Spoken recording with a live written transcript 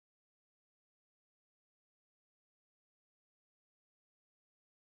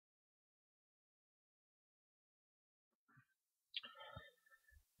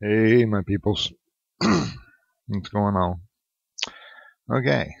Hey, my peoples. What's going on?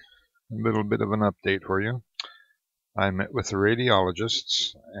 Okay, a little bit of an update for you. I met with the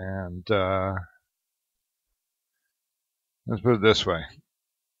radiologists, and let's put it this way.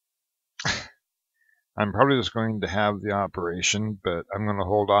 I'm probably just going to have the operation, but I'm going to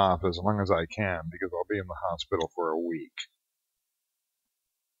hold off as long as I can because I'll be in the hospital for a week.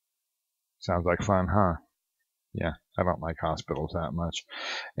 Sounds like fun, huh? Yeah, I don't like hospitals that much.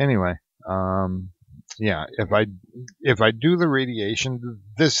 Anyway, yeah, if I do the radiation,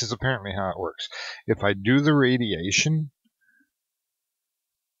 this is apparently how it works. If I do the radiation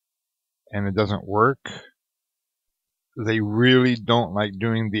and it doesn't work, they really don't like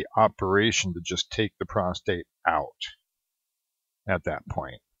doing the operation to just take the prostate out at that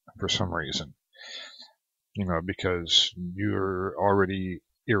point for some reason. Because you're already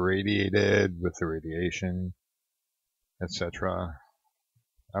irradiated with the radiation, etc.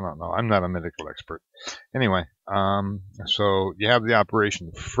 I don't know. I'm not a medical expert. Anyway, so you have the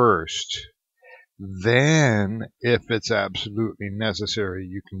operation first. Then, if it's absolutely necessary,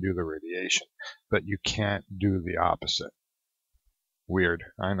 you can do the radiation, but you can't do the opposite. Weird.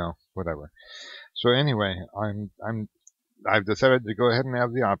 I know. Whatever. So anyway, I've decided to go ahead and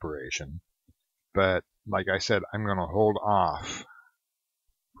have the operation, but like I said, I'm going to hold off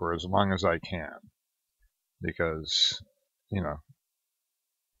for as long as I can because, you know,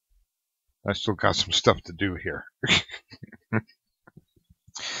 I still got some stuff to do here.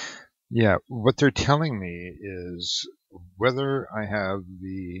 Yeah, what they're telling me is whether I have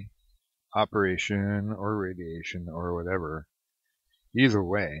the operation or radiation or whatever, either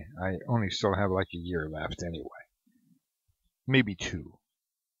way, I only still have like a year left anyway. Maybe two.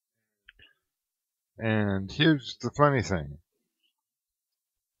 And here's the funny thing.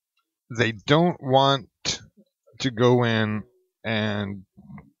 They don't want to go in and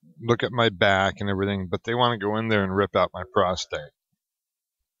look at my back and everything, but they want to go in there and rip out my prostate.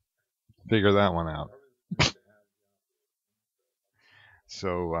 Figure that one out.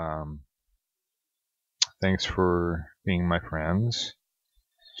 So, thanks for being my friends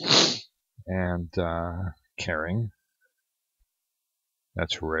and caring.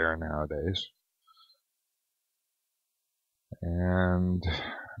 That's rare nowadays. And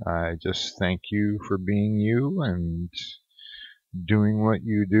I just thank you for being you and doing what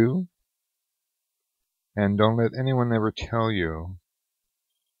you do. And don't let anyone ever tell you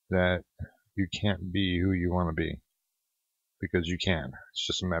that you can't be who you want to be. Because you can. It's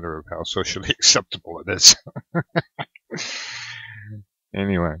just a matter of how socially acceptable it is.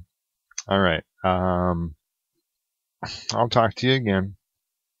 Anyway, all right. I'll talk to you again.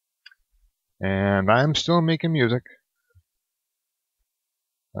 And I'm still making music.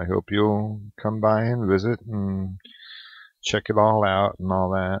 I hope you'll come by and visit and check it all out and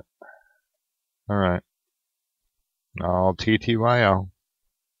all that. All right. I'll TTYL.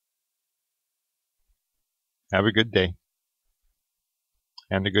 Have a good day.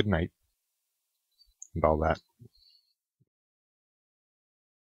 And a good night. And all that.